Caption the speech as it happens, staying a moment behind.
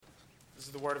This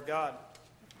is the word of God.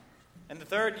 In the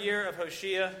 3rd year of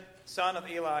Hoshea, son of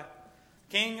Eli,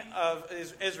 king of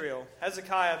Israel,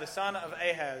 Hezekiah, the son of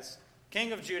Ahaz,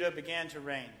 king of Judah, began to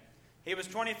reign. He was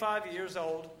 25 years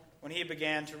old when he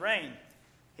began to reign.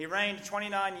 He reigned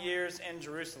 29 years in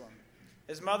Jerusalem.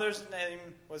 His mother's name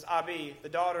was Abi, the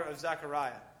daughter of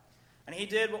Zechariah. And he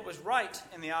did what was right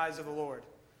in the eyes of the Lord,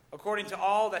 according to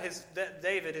all that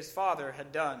David his father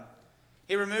had done.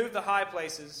 He removed the high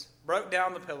places, broke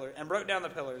down the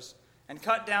pillars, and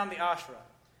cut down the Asherah.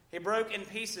 He broke in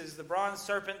pieces the bronze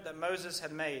serpent that Moses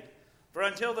had made. For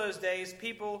until those days,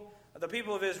 the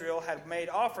people of Israel had made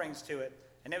offerings to it,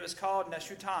 and it was called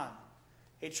Neshutan.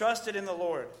 He trusted in the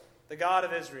Lord, the God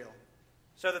of Israel,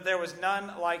 so that there was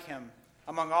none like him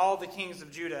among all the kings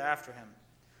of Judah after him,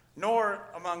 nor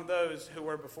among those who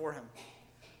were before him.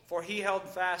 For he held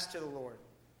fast to the Lord.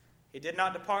 He did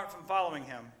not depart from following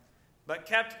him, but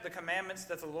kept the commandments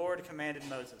that the Lord commanded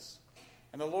Moses.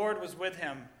 And the Lord was with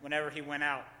him whenever he went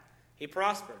out. He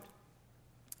prospered.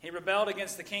 He rebelled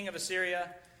against the king of Assyria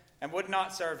and would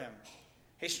not serve him.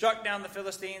 He struck down the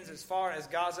Philistines as far as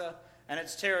Gaza and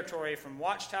its territory, from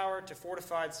watchtower to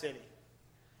fortified city.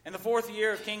 In the 4th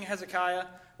year of King Hezekiah,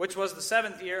 which was the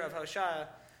 7th year of Hoshea,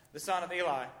 the son of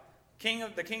Eli,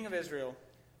 the king of Israel,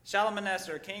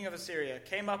 Shalmaneser, king of Assyria,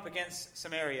 came up against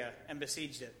Samaria and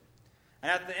besieged it. And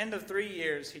at the end of 3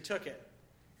 years he took it.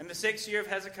 In the 6th year of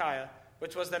Hezekiah,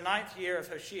 which was the 9th year of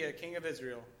Hoshea, king of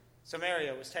Israel,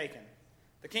 Samaria was taken.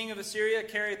 The king of Assyria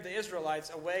carried the Israelites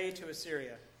away to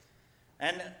Assyria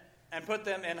and put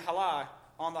them in Halah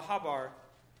on the Habar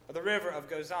of the river of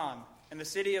Gozan, in the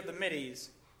city of the Medes,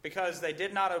 because they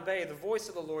did not obey the voice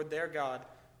of the Lord their God,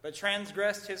 but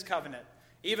transgressed his covenant,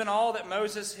 even all that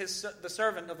Moses, the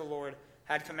servant of the Lord,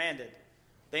 had commanded.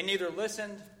 They neither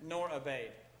listened nor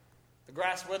obeyed. The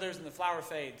grass withers and the flower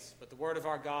fades, but the word of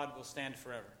our God will stand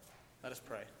forever. Let us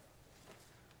pray.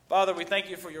 Father, we thank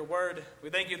you for your word. We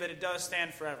thank you that it does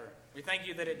stand forever. We thank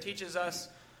you that it teaches us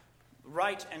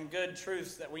right and good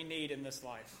truths that we need in this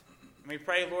life. And we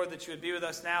pray, Lord, that you would be with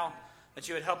us now, that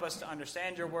you would help us to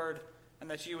understand your word, and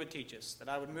that you would teach us, that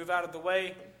I would move out of the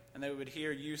way, and that we would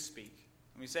hear you speak.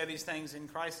 And we say these things in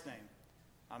Christ's name.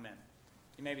 Amen.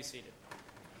 You may be seated.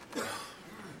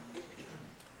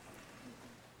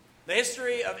 The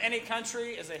history of any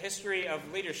country is a history of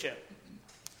leadership.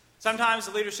 Sometimes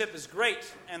the leadership is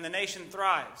great and the nation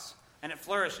thrives and it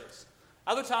flourishes.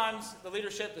 Other times the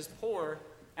leadership is poor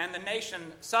and the nation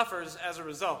suffers as a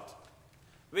result.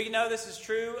 We know this is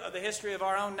true of the history of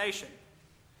our own nation.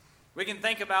 We can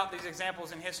think about these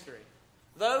examples in history.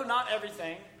 Though not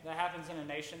everything that happens in a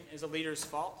nation is a leader's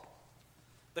fault,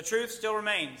 the truth still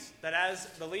remains that as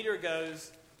the leader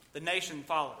goes, the nation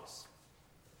follows.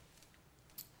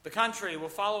 The country will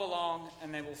follow along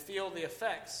and they will feel the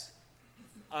effects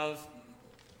of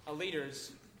a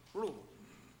leader's rule.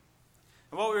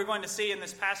 And what we're going to see in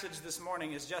this passage this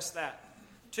morning is just that.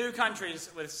 2 countries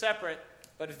with separate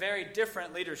but very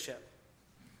different leadership.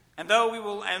 And we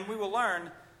will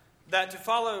learn that to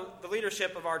follow the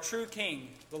leadership of our true King,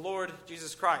 the Lord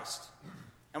Jesus Christ.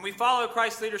 And we follow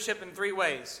Christ's leadership in 3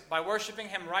 ways: by worshiping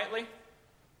him rightly,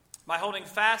 by holding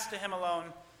fast to him alone,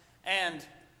 and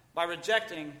by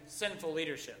rejecting sinful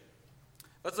leadership.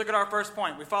 Let's look at our first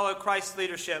point. We follow Christ's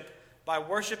leadership by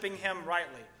worshiping him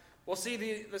rightly. We'll see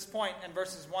this point in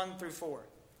verses 1 through 4.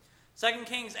 2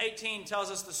 Kings 18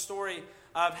 tells us the story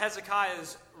of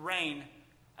Hezekiah's reign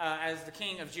as the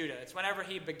king of Judah. It's whenever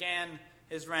he began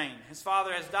his reign. His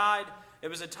father has died. It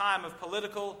was a time of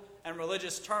political and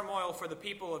religious turmoil for the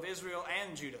people of Israel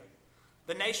and Judah.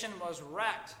 The nation was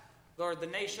racked, or the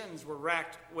nations were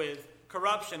racked with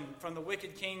corruption from the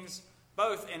wicked kings,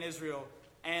 both in Israel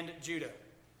and Judah.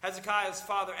 Hezekiah's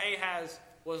father Ahaz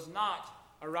was not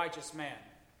a righteous man.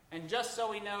 And just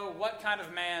so we know what kind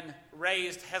of man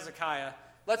raised Hezekiah,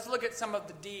 let's look at some of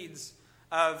the deeds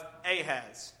of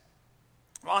Ahaz.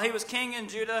 While he was king in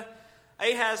Judah,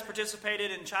 Ahaz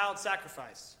participated in child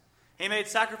sacrifice. He made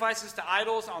sacrifices to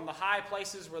idols on the high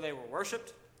places where they were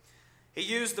worshipped. He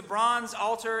used the bronze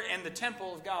altar in the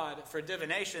temple of God for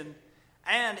divination,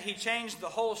 and he changed the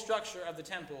whole structure of the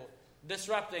temple,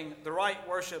 disrupting the right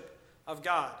worship of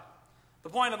God. The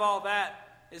point of all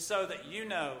that is so that you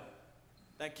know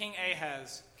that King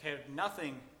Ahaz cared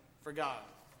nothing for God.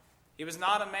 He was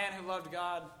not a man who loved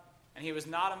God, and he was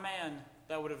not a man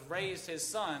that would have raised his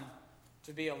son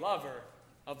to be a lover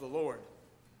of the Lord.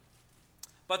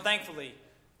 But thankfully,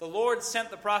 the Lord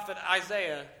sent the prophet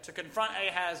Isaiah to confront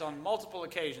Ahaz on multiple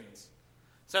occasions,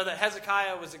 so that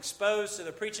Hezekiah was exposed to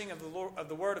the preaching of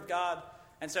the word of God,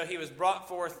 and so he was brought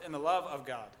forth in the love of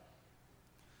God.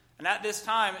 And at this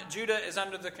time, Judah is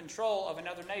under the control of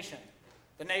another nation,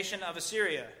 the nation of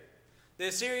Assyria. The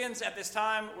Assyrians at this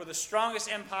time were the strongest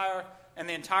empire in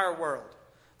the entire world.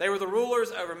 They were the rulers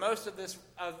over most of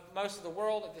the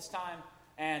world at this time,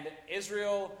 and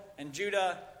Israel and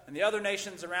Judah and the other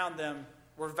nations around them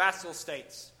were vassal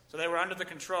states. So they were under the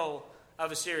control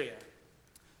of Assyria.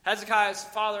 Hezekiah's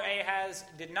father Ahaz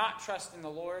did not trust in the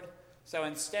Lord, so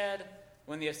instead,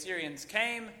 when the Assyrians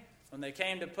came, when they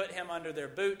came to put him under their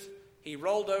boot, he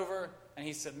rolled over and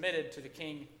he submitted to the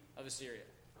king of Assyria.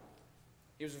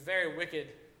 He was a very wicked,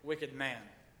 wicked man.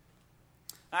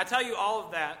 And I tell you all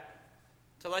of that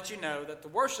to let you know that the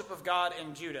worship of God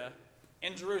in Judah,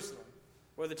 in Jerusalem,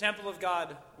 where the temple of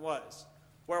God was,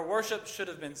 where worship should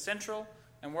have been central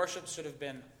and worship should have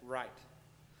been right,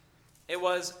 it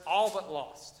was all but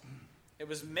lost. It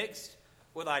was mixed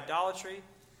with idolatry,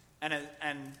 and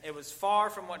it was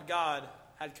far from what God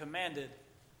had commanded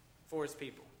for his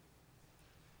people.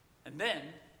 And then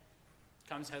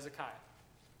comes Hezekiah.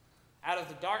 Out of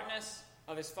the darkness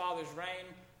of his father's reign,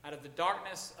 out of the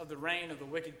darkness of the reign of the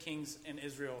wicked kings in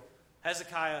Israel,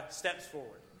 Hezekiah steps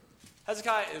forward.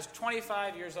 Hezekiah is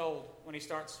 25 years old when he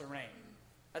starts to reign.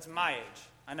 That's my age.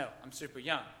 I know, I'm super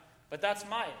young, but that's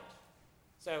my age.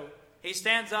 So he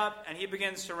stands up and he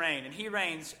begins to reign, and he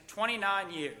reigns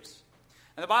 29 years.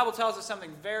 And the Bible tells us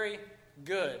something very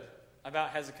good about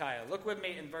Hezekiah. Look with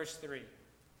me in verse 3.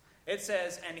 It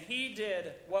says, "And he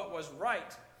did what was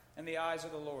right in the eyes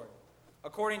of the Lord,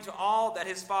 according to all that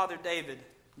his father David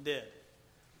did."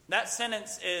 That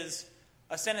sentence is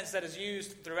a sentence that is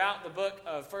used throughout the book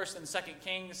of 1st and 2nd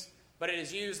Kings, but it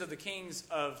is used of the kings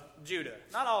of Judah.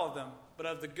 Not all of them, but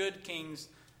of the good kings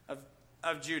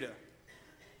of Judah.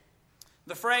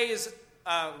 The phrase,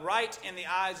 right in the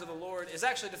eyes of the Lord, is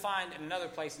actually defined in another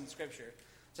place in Scripture.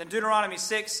 It's in Deuteronomy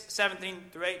 6,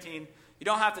 17 through 18. You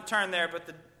don't have to turn there, but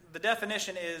the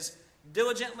definition is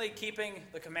diligently keeping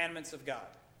the commandments of God.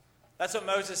 That's what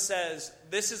Moses says.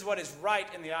 This is what is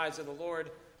right in the eyes of the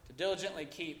Lord, to diligently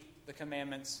keep the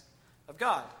commandments of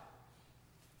God.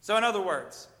 So in other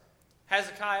words,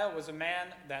 Hezekiah was a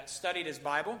man that studied his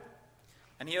Bible,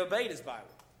 and he obeyed his Bible.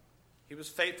 He was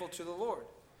faithful to the Lord.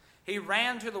 He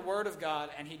ran to the Word of God,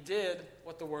 and he did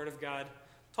what the Word of God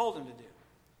told him to do.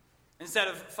 Instead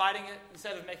of fighting it,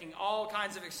 instead of making all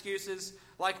kinds of excuses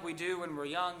like we do when we're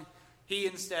young, he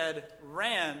instead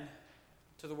ran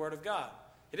to the Word of God.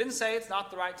 He didn't say it's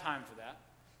not the right time for that.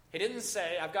 He didn't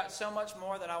say, I've got so much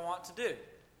more that I want to do.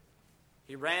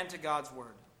 He ran to God's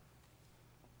Word.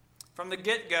 From the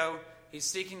get-go, he's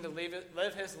seeking to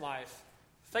live his life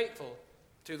faithful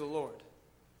to the Lord.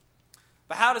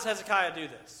 But how does Hezekiah do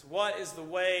this? What is the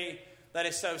way that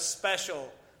is so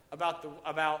special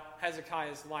about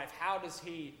Hezekiah's life? How does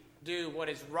he do what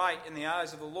is right in the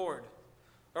eyes of the Lord?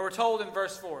 Well, we're told in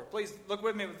verse 4. Please look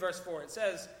with me with verse 4. It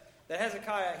says that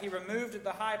Hezekiah, he removed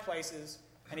the high places,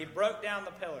 and he broke down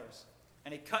the pillars,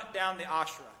 and he cut down the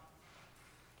Asherah.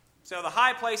 So the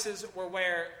high places were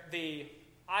where the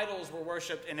idols were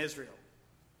worshipped in Israel.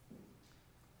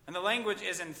 And the language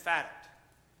is emphatic.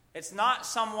 It's not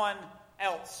someone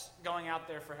else going out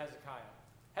there for Hezekiah.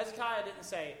 Hezekiah didn't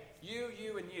say,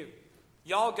 you, and you.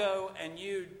 Y'all go and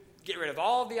you get rid of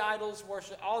all the idols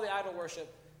worship, all the idol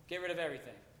worship, get rid of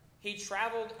everything. He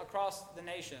traveled across the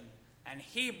nation, and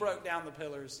he broke down the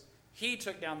pillars, he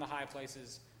took down the high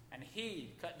places, and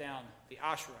he cut down the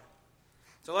Asherah.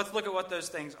 So let's look at what those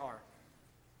things are.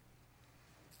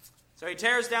 So he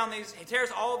tears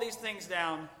all these things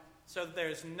down so that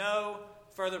there's no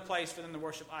further place for them to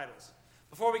worship idols.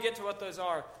 Before we get to what those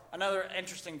are, another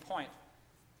interesting point.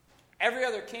 Every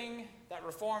other king that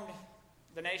reformed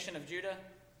the nation of Judah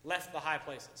left the high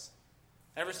places.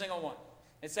 Every single one.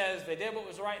 It says they did what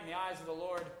was right in the eyes of the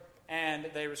Lord, and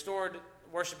they restored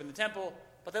worship in the temple,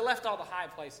 but they left all the high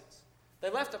places. They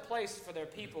left a place for their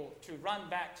people to run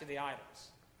back to the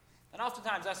idols. And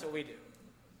oftentimes that's what we do.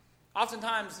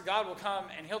 Oftentimes God will come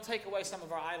and he'll take away some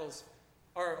of our idols,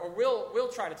 or we'll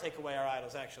try to take away our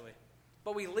idols actually.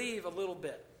 But we leave a little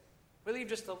bit. We leave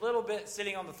just a little bit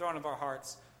sitting on the throne of our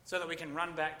hearts so that we can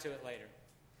run back to it later.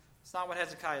 It's not what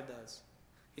Hezekiah does.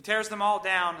 He tears them all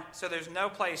down so there's no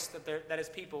place that his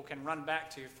people can run back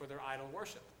to for their idol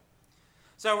worship.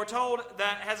 So we're told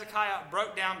that Hezekiah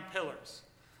broke down pillars.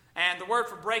 And the word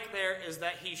for break there is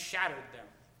that he shattered them.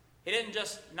 He didn't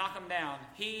just knock them down.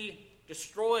 He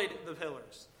destroyed the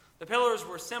pillars. The pillars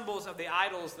were symbols of the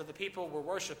idols that the people were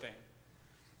worshiping.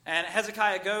 And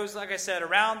Hezekiah goes, like I said,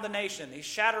 around the nation. He's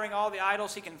shattering all the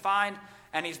idols he can find,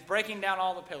 and he's breaking down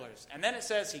all the pillars. And then it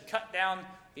says he cut down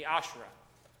the Asherah.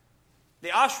 The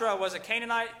Asherah was a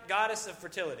Canaanite goddess of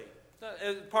fertility. It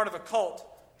was part of a cult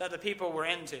that the people were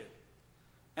into.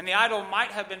 And the idol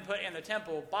might have been put in the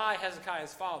temple by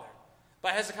Hezekiah's father.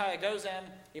 But Hezekiah goes in,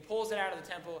 he pulls it out of the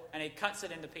temple, and he cuts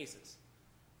it into pieces.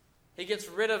 He gets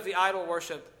rid of the idol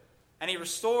worship, and he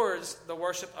restores the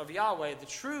worship of Yahweh, the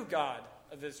true God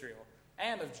of Israel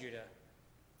and of Judah,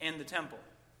 in the temple.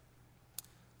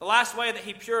 The last way that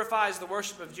he purifies the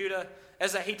worship of Judah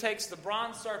is that he takes the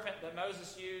bronze serpent that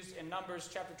Moses used in Numbers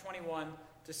chapter 21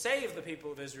 to save the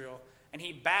people of Israel, and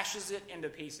he bashes it into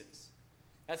pieces.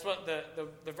 That's what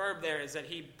the verb there is, that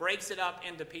he breaks it up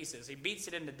into pieces. He beats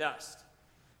it into dust.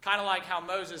 Kind of like how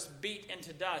Moses beat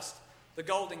into dust the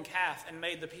golden calf and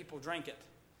made the people drink it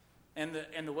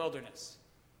in the wilderness.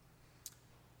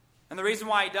 And the reason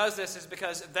why he does this is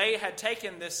because they had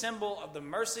taken this symbol of the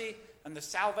mercy and the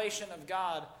salvation of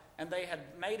God, and they had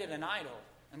made it an idol.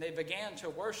 And they began to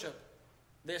worship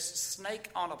this snake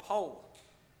on a pole.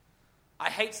 I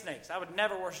hate snakes. I would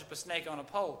never worship a snake on a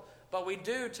pole. But we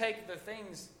do take the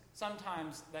things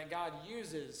sometimes that God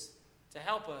uses to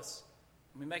help us,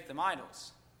 and we make them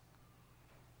idols.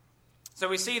 So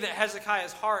we see that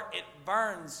Hezekiah's heart, it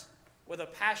burns with a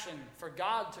passion for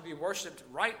God to be worshipped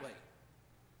rightly.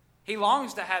 He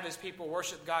longs to have his people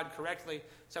worship God correctly,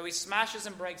 so he smashes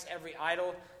and breaks every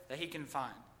idol that he can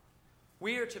find.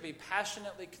 We are to be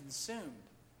passionately consumed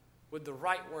with the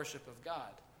right worship of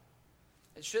God.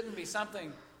 It shouldn't be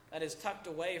something that is tucked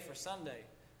away for Sunday.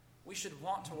 We should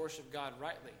want to worship God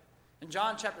rightly. In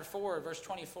John chapter 4, verse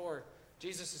 24,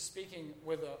 Jesus is speaking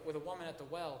with a woman at the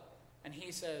well, and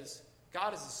he says,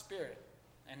 God is a spirit,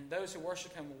 and those who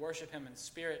worship him will worship him in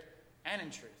spirit and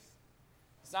in truth.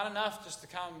 It's not enough just to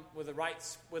come with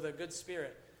a good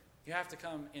spirit. You have to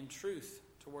come in truth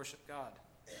to worship God.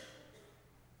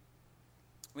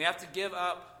 We have to give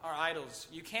up our idols.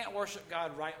 You can't worship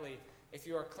God rightly if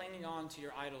you are clinging on to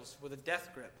your idols with a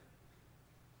death grip.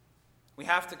 We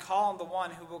have to call on the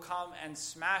one who will come and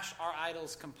smash our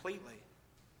idols completely.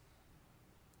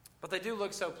 But they do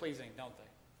look so pleasing, don't they?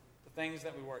 The things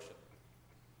that we worship.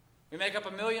 We make up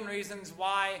a million reasons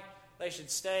why they should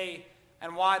stay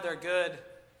and why they're good.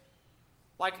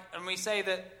 And we say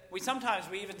that sometimes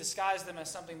we even disguise them as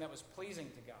something that was pleasing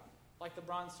to God, like the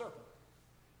bronze serpent.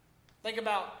 Think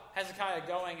about Hezekiah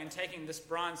going and taking this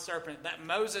bronze serpent that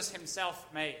Moses himself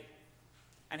made,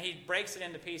 and he breaks it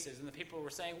into pieces, and the people were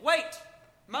saying, wait,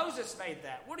 Moses made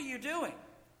that. What are you doing?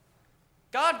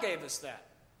 God gave us that.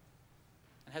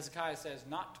 And Hezekiah says,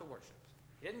 not to worship.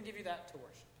 He didn't give you that to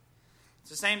worship. It's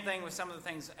the same thing with some of the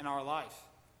things in our life.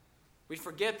 We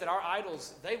forget that our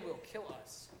idols, they will kill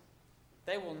us.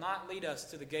 They will not lead us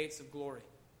to the gates of glory.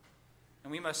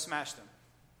 And we must smash them.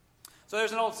 So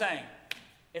there's an old saying,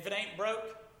 if it ain't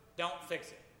broke, don't fix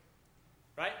it.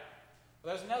 Right?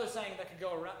 Well, there's another saying that could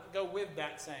go with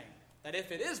that saying, that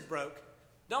if it is broke,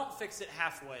 don't fix it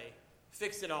halfway,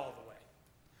 fix it all the way.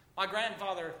 My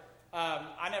grandfather,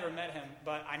 I never met him,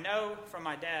 but I know from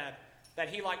my dad that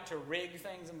he liked to rig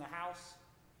things in the house,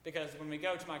 because when we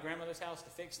go to my grandmother's house to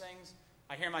fix things,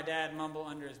 I hear my dad mumble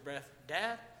under his breath,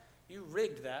 Dad, you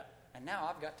rigged that, and now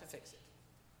I've got to fix it.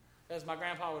 Because my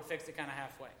grandpa would fix it kind of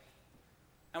halfway.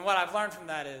 And what I've learned from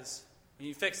that is, when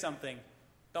you fix something,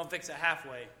 don't fix it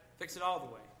halfway, fix it all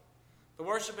the way. The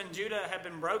worship in Judah had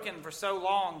been broken for so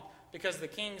long because the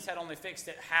kings had only fixed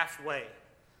it halfway.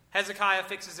 Hezekiah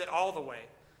fixes it all the way.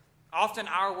 Often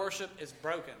our worship is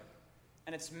broken,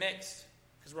 and it's mixed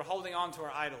because we're holding on to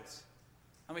our idols.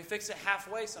 And we fix it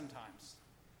halfway sometimes.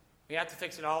 We have to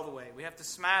fix it all the way. We have to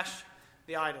smash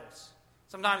the idols.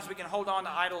 Sometimes we can hold on to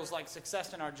idols like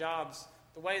success in our jobs,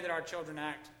 the way that our children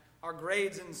act, our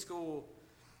grades in school,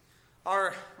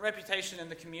 our reputation in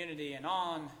the community, and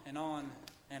on and on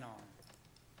and on.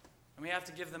 And we have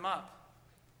to give them up.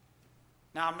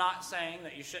 Now, I'm not saying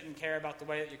that you shouldn't care about the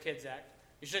way that your kids act.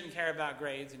 You shouldn't care about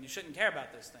grades, and you shouldn't care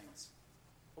about those things.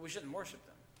 But we shouldn't worship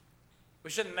them. We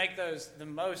shouldn't make those the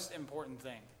most important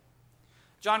thing.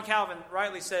 John Calvin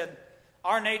rightly said,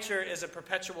 our nature is a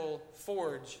perpetual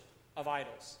forge of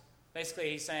idols.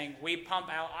 Basically, he's saying we pump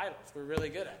out idols. We're really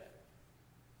good at it.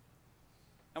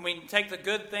 And we take the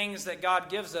good things that God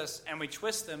gives us and we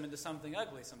twist them into something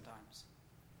ugly sometimes.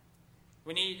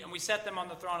 And we set them on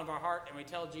the throne of our heart and we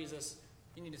tell Jesus,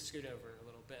 you need to scoot over a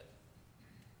little bit.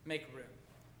 Make room.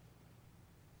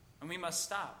 And we must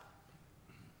stop.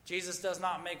 Jesus does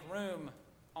not make room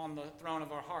on the throne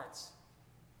of our hearts.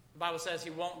 The Bible says he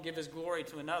won't give his glory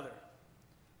to another.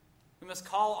 We must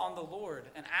call on the Lord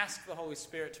and ask the Holy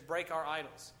Spirit to break our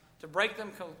idols, to break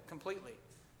them completely.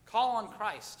 Call on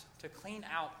Christ to clean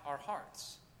out our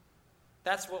hearts.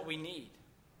 That's what we need.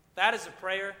 That is a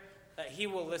prayer that he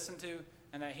will listen to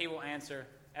and that he will answer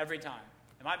every time.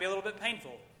 It might be a little bit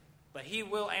painful, but he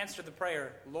will answer the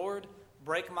prayer, Lord,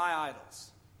 break my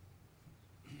idols.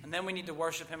 And then we need to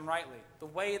worship him rightly, the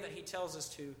way that he tells us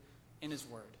to in his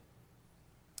word.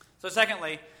 So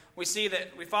secondly, we see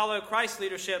that we follow Christ's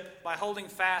leadership by holding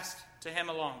fast to him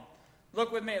alone.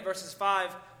 Look with me at verses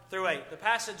 5 through 8. The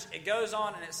passage, it goes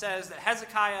on and it says that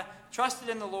Hezekiah trusted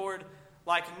in the Lord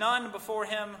like none before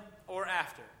him or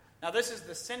after. Now this is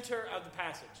the center of the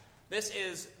passage. This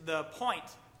is the point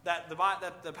that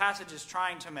the passage is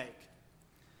trying to make.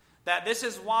 That this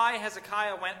is why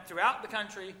Hezekiah went throughout the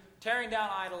country, tearing down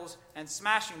idols and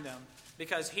smashing them,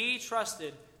 because he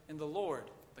trusted in the Lord,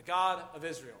 the God of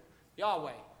Israel,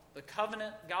 Yahweh, the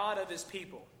covenant God of his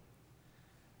people.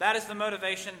 That is the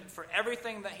motivation for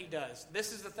everything that he does.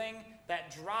 This is the thing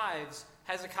that drives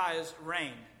Hezekiah's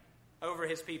reign over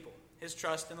his people, his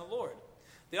trust in the Lord.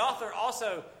 The author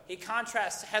also, he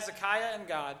contrasts Hezekiah and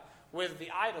God with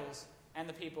the idols and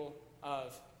the people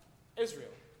of Israel,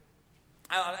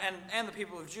 and the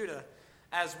people of Judah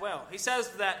as well. He says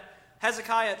that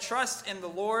Hezekiah trusts in the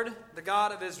Lord, the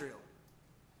God of Israel.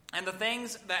 And the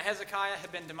things that Hezekiah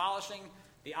had been demolishing,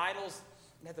 the idols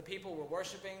that the people were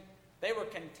worshiping, they were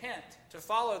content to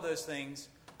follow those things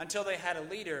until they had a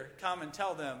leader come and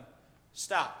tell them,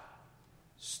 stop.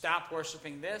 Stop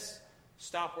worshiping this,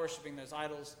 stop worshiping those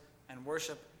idols, and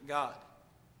worship God.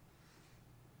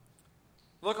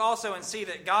 Look also and see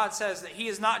that God says that he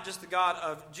is not just the God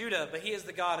of Judah, but he is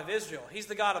the God of Israel. He's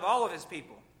the God of all of his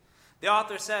people. The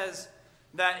author says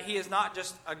that he is not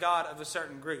just a God of a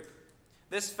certain group.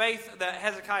 This faith that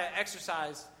Hezekiah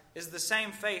exercised is the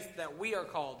same faith that we are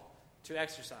called to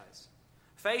exercise.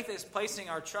 Faith is placing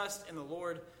our trust in the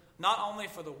Lord not only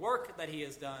for the work that he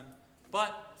has done,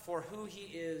 but for who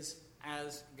he is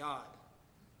as God,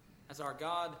 as our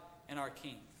God and our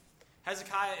King.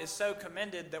 Hezekiah is so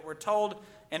commended that we're told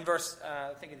in verse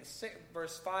 5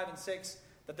 and 6,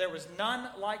 that there was none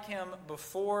like him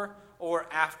before or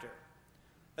after.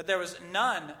 That there was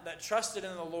none that trusted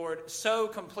in the Lord so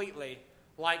completely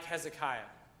like Hezekiah.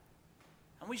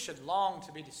 And we should long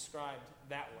to be described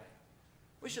that way.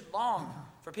 We should long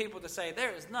for people to say,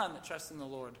 there is none that trusts in the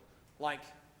Lord like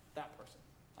that person,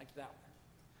 like that one.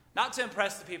 Not to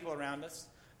impress the people around us,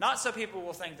 not so people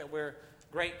will think that we're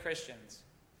great Christians.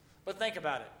 But think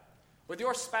about it. With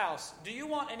your spouse, do you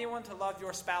want anyone to love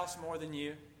your spouse more than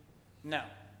you? No.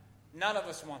 None of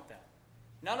us want that.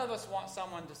 None of us want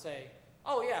someone to say,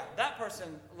 oh yeah, that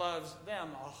person loves them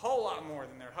a whole lot more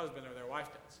than their husband or their wife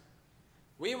does.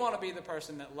 We want to be the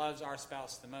person that loves our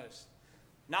spouse the most.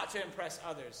 Not to impress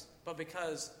others, but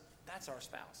because that's our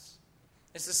spouse.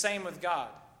 It's the same with God.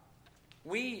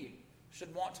 We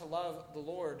should want to love the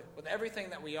Lord with everything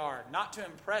that we are, not to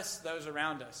impress those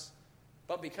around us,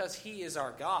 but because he is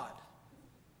our God.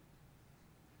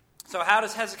 So how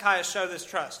does Hezekiah show this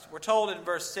trust? We're told in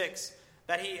verse 6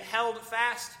 that he held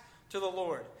fast to the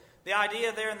Lord. The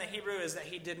idea there in the Hebrew is that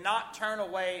he did not turn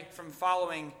away from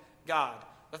following God.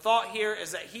 The thought here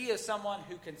is that he is someone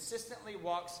who consistently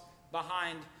walks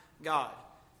behind God.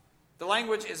 The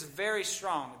language is very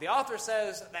strong. The author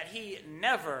says that he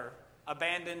never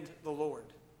abandoned the Lord.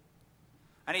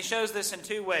 And he shows this in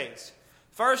two ways.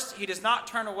 First, he does not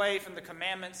turn away from the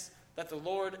commandments that the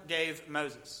Lord gave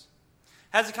Moses.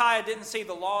 Hezekiah didn't see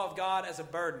the law of God as a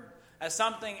burden, as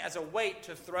something, as a weight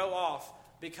to throw off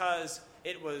because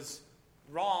it was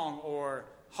wrong or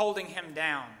holding him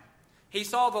down. He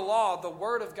saw the law, the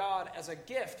word of God, as a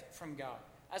gift from God,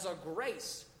 as a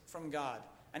grace from God,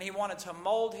 and he wanted to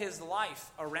mold his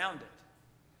life around it.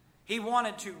 He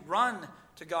wanted to run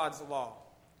to God's law.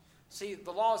 See,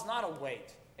 the law is not a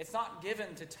weight. It's not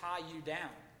given to tie you down.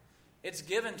 It's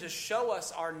given to show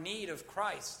us our need of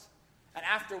Christ. And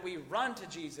after we run to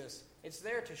Jesus, it's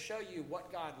there to show you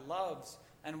what God loves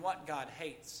and what God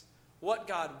hates, what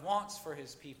God wants for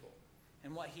his people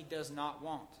and what he does not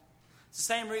want. It's the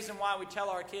same reason why we tell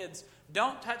our kids,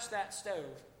 don't touch that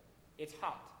stove, it's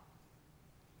hot.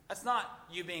 That's not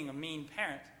you being a mean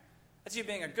parent. That's you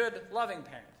being a good, loving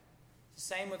parent. It's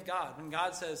the same with God. When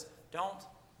God says, don't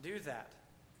do that,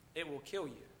 it will kill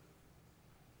you.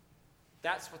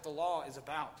 That's what the law is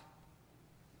about.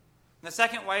 And the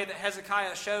second way that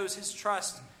Hezekiah shows his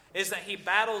trust is that he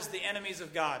battles the enemies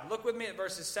of God. Look with me at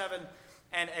verses 7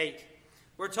 and 8.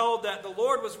 We're told that the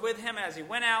Lord was with him as he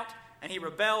went out, and he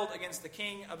rebelled against the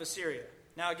king of Assyria.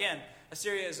 Now again,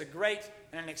 Assyria is a great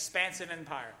and an expansive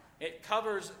empire. It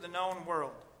covers the known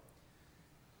world.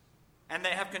 And they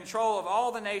have control of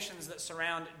all the nations that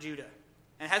surround Judah.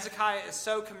 And Hezekiah is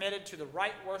so committed to the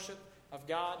right worship of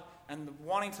God and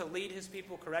wanting to lead his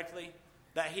people correctly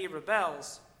that he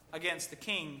rebels against the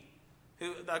king,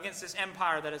 against this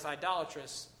empire that is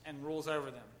idolatrous and rules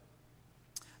over them.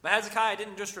 But Hezekiah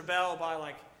didn't just rebel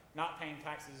by not paying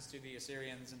taxes to the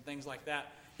Assyrians and things like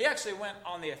that. he actually went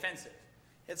on the offensive.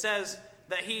 It says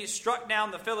that he struck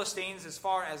down the Philistines as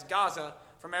far as Gaza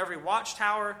from every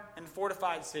watchtower and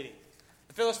fortified city.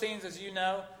 The Philistines, as you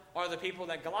know, are the people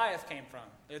that Goliath came from.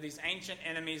 They're these ancient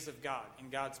enemies of God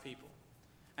and God's people.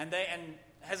 And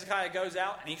Hezekiah goes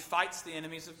out and he fights the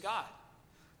enemies of God.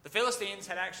 The Philistines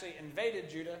had actually invaded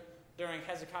Judah during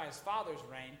Hezekiah's father's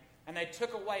reign, and they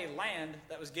took away land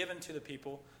that was given to the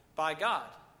people by God.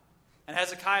 And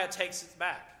Hezekiah takes it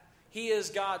back. He is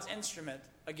God's instrument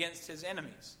against his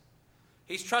enemies.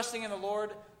 He's trusting in the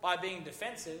Lord by being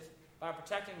defensive, by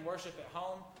protecting worship at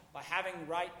home, by having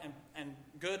right and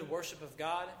good worship of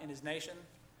God in his nation.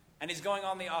 And he's going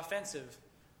on the offensive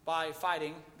by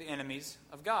fighting the enemies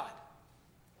of God.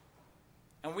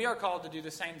 And we are called to do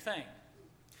the same thing.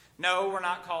 No, we're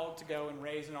not called to go and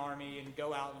raise an army and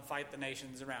go out and fight the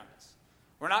nations around us.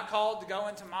 We're not called to go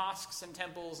into mosques and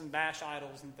temples and bash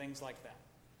idols and things like that.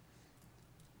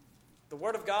 The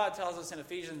Word of God tells us in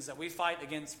Ephesians that we fight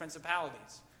against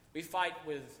principalities. We fight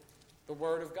with the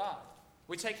Word of God.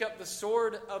 We take up the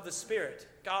sword of the Spirit,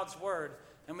 God's Word,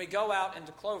 and we go out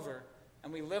into Clover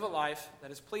and we live a life that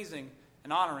is pleasing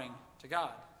and honoring to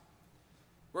God.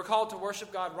 We're called to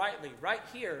worship God rightly, right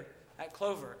here at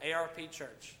Clover, ARP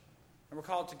Church. And we're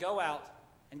called to go out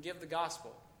and give the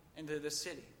gospel into this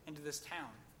city, into this town,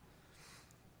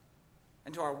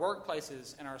 into our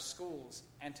workplaces and our schools,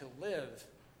 and to live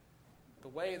the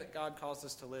way that God calls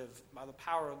us to live by the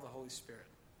power of the Holy Spirit.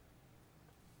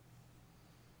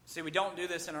 See, we don't do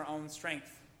this in our own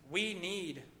strength. We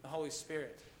need the Holy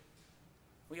Spirit.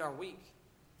 We are weak,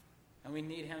 and we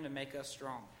need Him to make us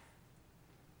strong.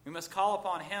 We must call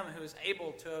upon Him who is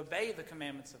able to obey the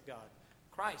commandments of God,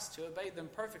 Christ, to obey them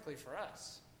perfectly for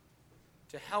us,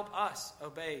 to help us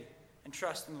obey and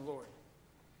trust in the Lord.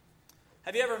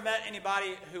 Have you ever met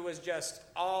anybody who was just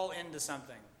all into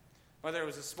something? Whether it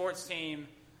was a sports team,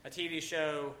 a TV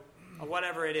show, or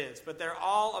whatever it is. But they're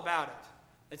all about it.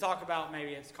 They talk about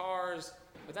maybe it's cars,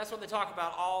 but that's what they talk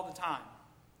about all the time.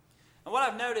 And what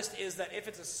I've noticed is that if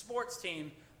it's a sports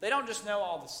team, they don't just know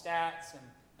all the stats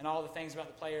and all the things about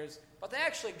the players, but they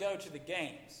actually go to the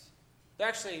games.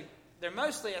 They're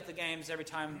mostly at the games every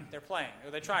time they're playing,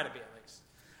 or they try to be at least.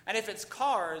 And if it's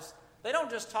cars, they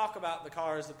don't just talk about the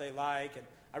cars that they like, and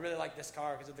I really like this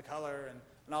car because of the color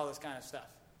and all this kind of stuff.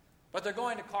 But they're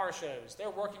going to car shows. They're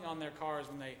working on their cars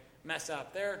when they mess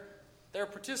up. They're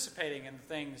participating in the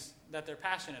things that they're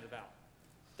passionate about.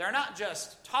 They're not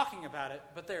just talking about it,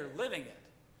 but they're living it.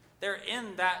 They're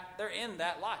in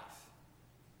that life.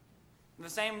 And the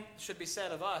same should be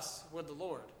said of us with the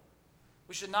Lord.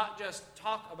 We should not just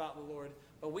talk about the Lord,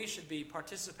 but we should be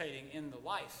participating in the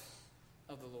life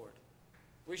of the Lord.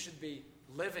 We should be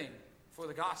living for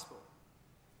the gospel.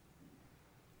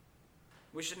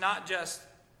 We should not just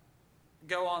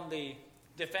go on the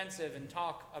defensive and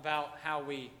talk about how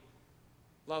we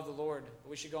love the Lord, but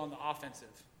we should go on the offensive.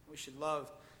 We should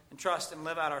love and trust and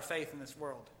live out our faith in this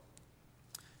world.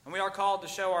 And we are called to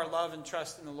show our love and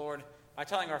trust in the Lord by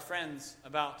telling our friends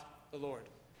about the Lord.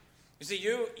 You see,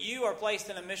 you are placed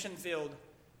in a mission field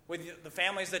with the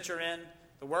families that you're in,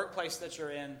 the workplace that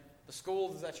you're in, the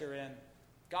schools that you're in.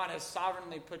 God has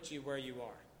sovereignly put you where you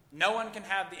are. No one can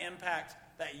have the impact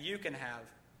that you can have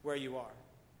where you are.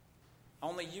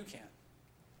 Only you can.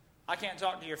 I can't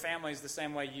talk to your families the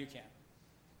same way you can.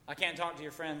 I can't talk to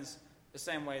your friends the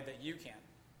same way that you can.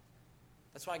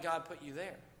 That's why God put you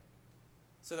there.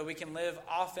 So that we can live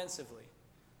offensively.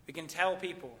 We can tell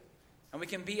people. And we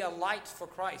can be a light for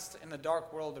Christ in the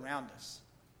dark world around us.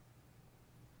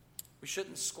 We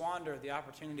shouldn't squander the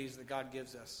opportunities that God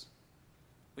gives us.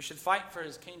 We should fight for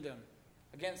His kingdom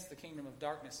against the kingdom of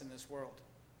darkness in this world.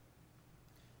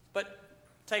 But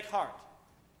take heart.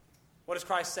 What does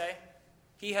Christ say?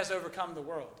 He has overcome the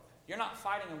world. You're not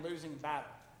fighting a losing battle.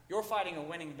 You're fighting a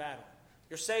winning battle.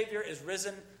 Your Savior is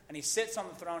risen, and He sits on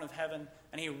the throne of heaven,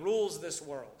 and He rules this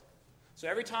world. So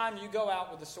every time you go out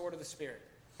with the sword of the Spirit,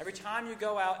 every time you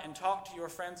go out and talk to your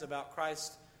friends about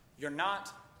Christ, you're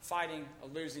not fighting a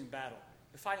losing battle.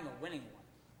 You're fighting a winning one.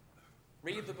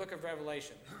 Read the book of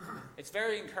Revelation. It's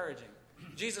very encouraging.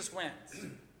 Jesus wins.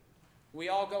 We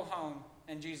all go home,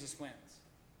 and Jesus wins.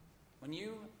 When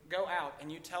you go out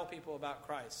and you tell people about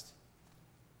Christ,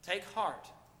 take heart.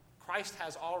 Christ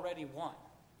has already won.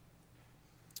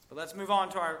 But let's move on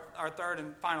to our third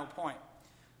and final point.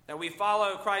 That we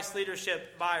follow Christ's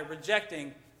leadership by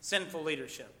rejecting sinful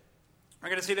leadership. We're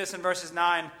going to see this in verses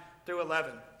 9 through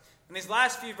 11. In these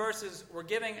last few verses, we're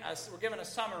given a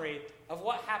summary of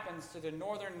what happens to the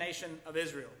northern nation of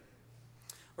Israel.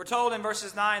 We're told in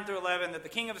verses 9 through 11 that the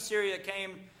king of Assyria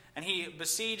came and he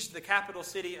besieged the capital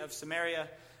city of Samaria,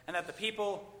 and that the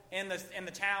people in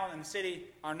the town and the city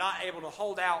are not able to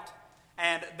hold out,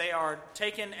 and they are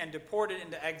taken and deported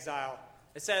into exile.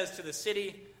 It says to the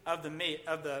city of the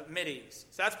Medes.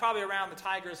 So that's probably around the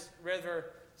Tigris River,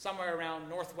 somewhere around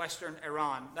northwestern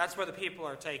Iran. That's where the people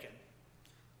are taken.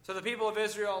 So the people of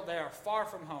Israel, they are far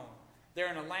from home.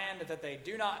 They're in a land that they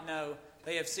do not know.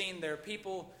 They have seen their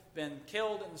people been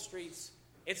killed in the streets.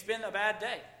 It's been a bad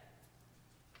day.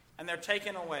 And they're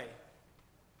taken away.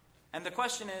 And the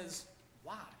question is,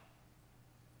 why?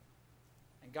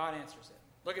 And God answers it.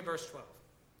 Look at verse 12.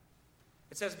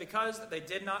 It says, because they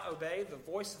did not obey the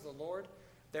voice of the Lord,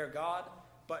 their God,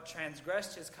 but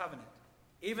transgressed his covenant,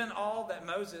 even all that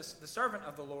Moses, the servant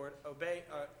of the Lord,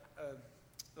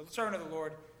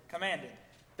 commanded.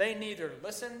 They neither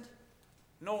listened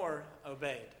nor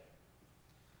obeyed.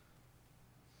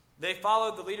 They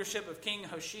followed the leadership of King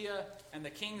Hoshea and the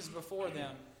kings before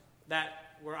them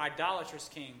that were idolatrous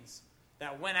kings,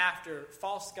 that went after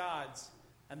false gods,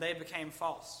 and they became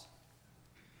false.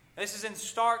 This is in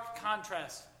stark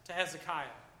contrast to Hezekiah.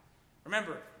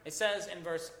 Remember, it says in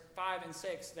verse 5 and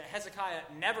 6 that Hezekiah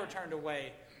never turned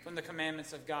away from the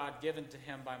commandments of God given to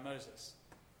him by Moses.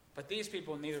 But these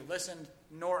people neither listened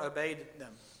nor obeyed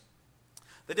them.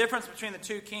 The difference between the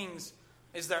two kings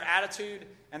is their attitude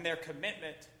and their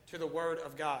commitment to the word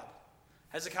of God.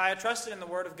 Hezekiah trusted in the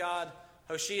word of God.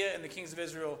 Hoshea and the kings of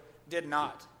Israel did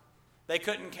not. They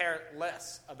couldn't care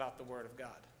less about the word of God.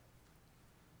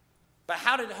 But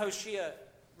how did Hoshea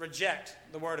reject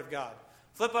the word of God?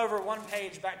 Flip over one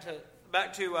page back to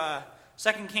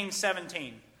 2 Kings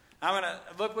 17. I'm going to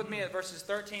look with me at verses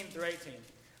 13 through 18.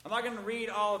 I'm not going to read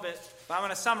all of it, but I'm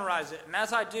going to summarize it. And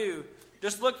as I do,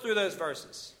 just look through those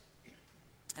verses.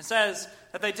 It says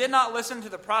that they did not listen to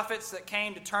the prophets that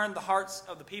came to turn the hearts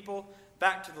of the people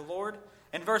back to the Lord.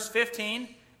 In verse 15,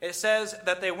 it says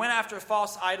that they went after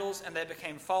false idols and they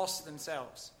became false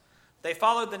themselves. They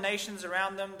followed the nations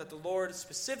around them that the Lord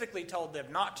specifically told them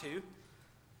not to.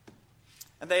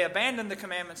 And they abandoned the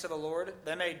commandments of the Lord.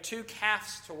 They made 2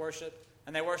 calves to worship,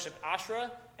 and they worshiped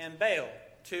Asherah and Baal,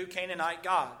 2 Canaanite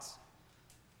gods.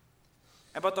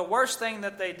 But the worst thing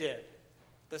that they did,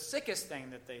 the sickest thing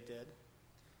that they did,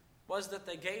 was that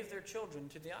they gave their children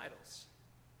to the idols.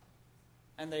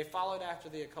 And they followed after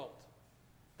the occult.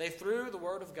 They threw the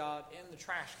word of God in the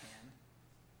trash can,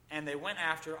 and they went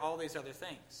after all these other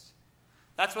things.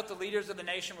 That's what the leaders of the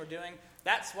nation were doing.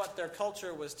 That's what their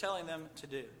culture was telling them to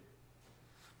do.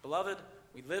 Beloved,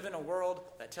 we live in a world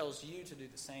that tells you to do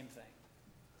the same thing.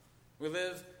 We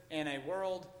live in a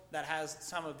world that has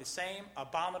some of the same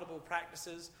abominable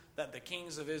practices that the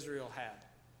kings of Israel had.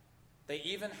 They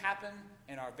even happen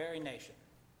in our very nation.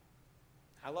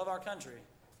 I love our country,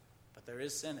 but there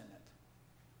is sin in it.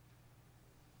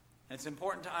 And it's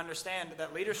important to understand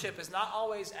that leadership is not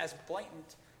always as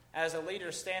blatant as a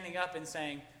leader standing up and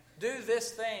saying, do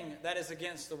this thing that is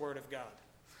against the word of God.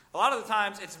 A lot of the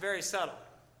times it's very subtle.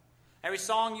 Every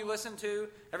song you listen to,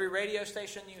 every radio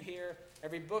station you hear,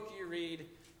 every book you read,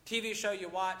 TV show you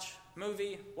watch,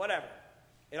 movie, whatever.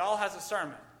 It all has a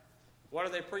sermon. What are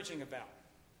they preaching about?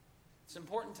 It's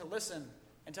important to listen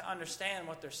and to understand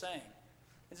what they're saying.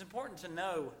 It's important to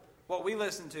know what we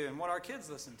listen to and what our kids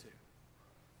listen to.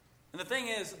 And the thing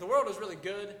is, the world is really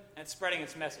good at spreading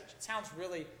its message. It sounds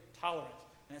really tolerant,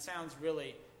 and it sounds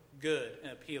really good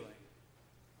and appealing.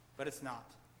 But it's not.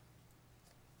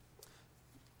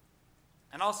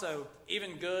 And also,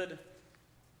 even good,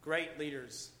 great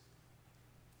leaders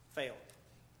fail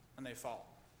and they fall.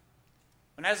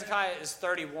 When Hezekiah is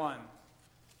 31,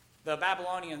 the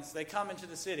Babylonians, they come into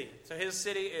the city. So his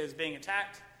city is being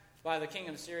attacked by the king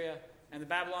of Syria, and the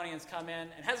Babylonians come in,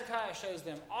 and Hezekiah shows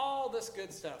them all this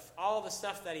good stuff, all the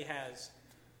stuff that he has,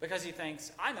 because he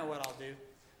thinks, I know what I'll do.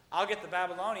 I'll get the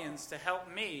Babylonians to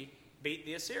help me beat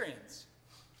the Assyrians.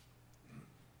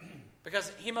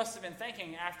 Because he must have been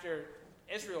thinking after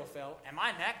Israel fell, am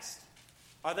I next?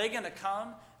 Are they going to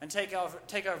come and take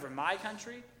over my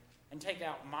country and take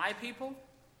out my people?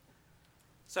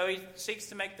 So he seeks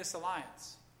to make this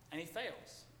alliance, and he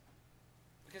fails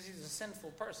because he's a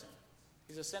sinful person.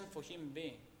 He's a sinful human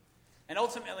being. And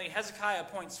ultimately, Hezekiah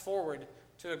points forward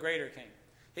to a greater king.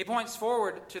 He points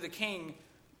forward to the king,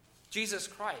 Jesus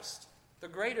Christ, the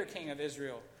greater king of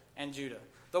Israel and Judah,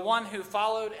 the one who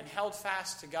followed and held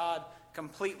fast to God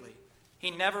completely.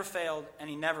 He never failed and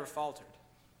he never faltered.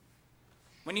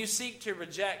 When you seek to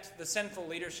reject the sinful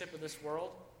leadership of this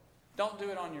world, don't do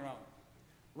it on your own.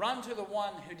 Run to the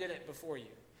one who did it before you.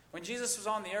 When Jesus was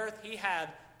on the earth, he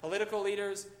had political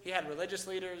leaders, he had religious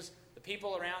leaders, the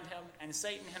people around him, and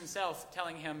Satan himself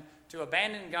telling him to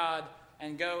abandon God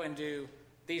and go and do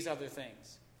these other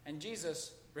things. And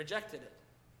Jesus rejected it.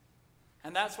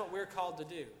 And that's what we're called to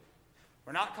do.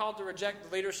 We're not called to reject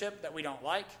the leadership that we don't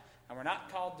like, and we're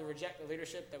not called to reject the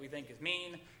leadership that we think is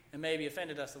mean and maybe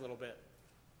offended us a little bit.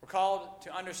 We're called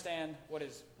to understand what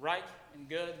is right and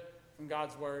good from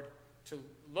God's word, to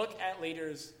look at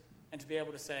leaders and to be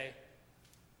able to say,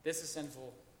 this is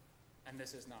sinful and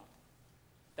this is not.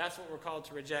 That's what we're called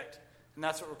to reject, and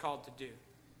that's what we're called to do.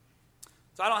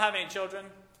 So I don't have any children,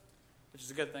 which is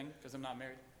a good thing because I'm not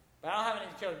married. But I don't have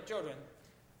any children.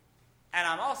 And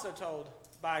I'm also told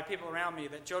by people around me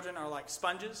that children are like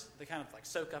sponges. They kind of like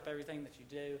soak up everything that you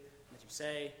do, that you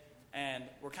say, and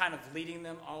we're kind of leading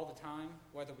them all the time,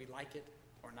 whether we like it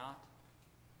or not.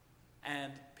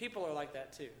 And people are like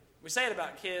that too. We say it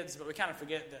about kids, but we kind of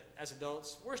forget that as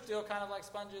adults, we're still kind of like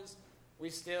sponges. We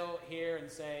still hear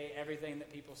and say everything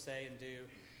that people say and do.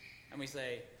 And we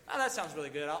say, oh, that sounds really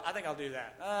good. I think I'll do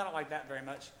that. Oh, I don't like that very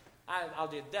much.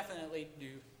 I'll definitely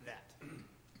do that.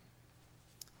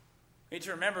 We need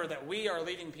to remember that we are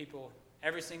leading people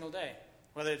every single day,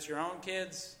 whether it's your own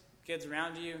kids, kids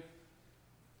around you,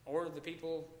 or the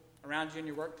people around you in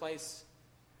your workplace.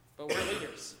 But we're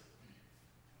leaders.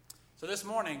 So this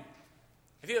morning,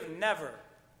 if you have never,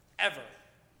 ever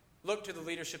looked to the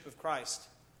leadership of Christ,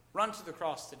 run to the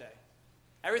cross today.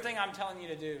 Everything I'm telling you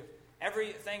to do,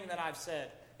 everything that I've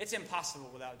said, it's impossible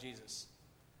without Jesus.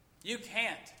 You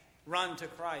can't run to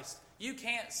Christ. You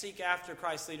can't seek after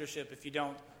Christ's leadership if you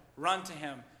don't run to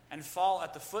him and fall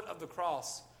at the foot of the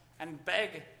cross and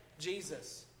beg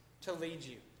Jesus to lead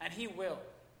you. And he will.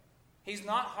 He's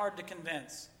not hard to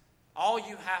convince. All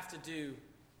you have to do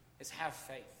is have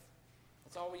faith.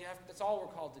 That's all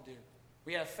we're called to do.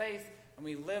 We have faith and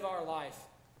we live our life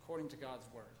according to God's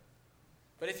word.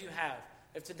 But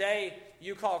if today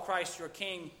you call Christ your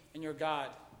King and your God,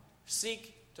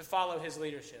 seek to follow his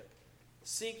leadership.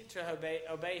 Seek to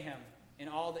obey him in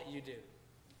all that you do.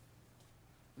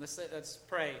 Let's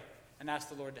pray and ask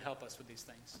the Lord to help us with these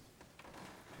things.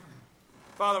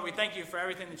 Father, we thank you for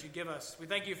everything that you give us. We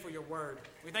thank you for your word.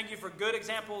 We thank you for good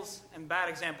examples and bad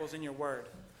examples in your word.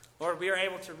 Lord, we are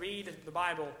able to read the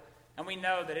Bible, and we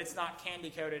know that it's not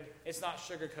candy-coated, it's not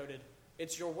sugar-coated,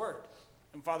 it's your word.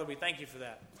 And Father, we thank you for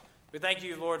that. We thank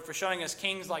you, Lord, for showing us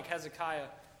kings like Hezekiah,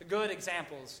 the good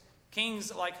examples,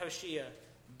 kings like Hoshea,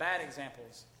 bad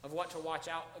examples of what to watch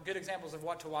out, good examples of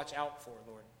what to watch out for,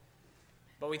 Lord.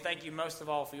 But we thank you most of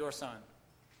all for your Son,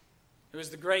 who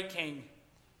is the great King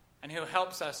and who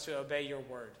helps us to obey your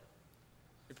word.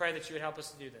 We pray that you would help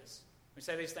us to do this. We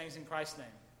say these things in Christ's name.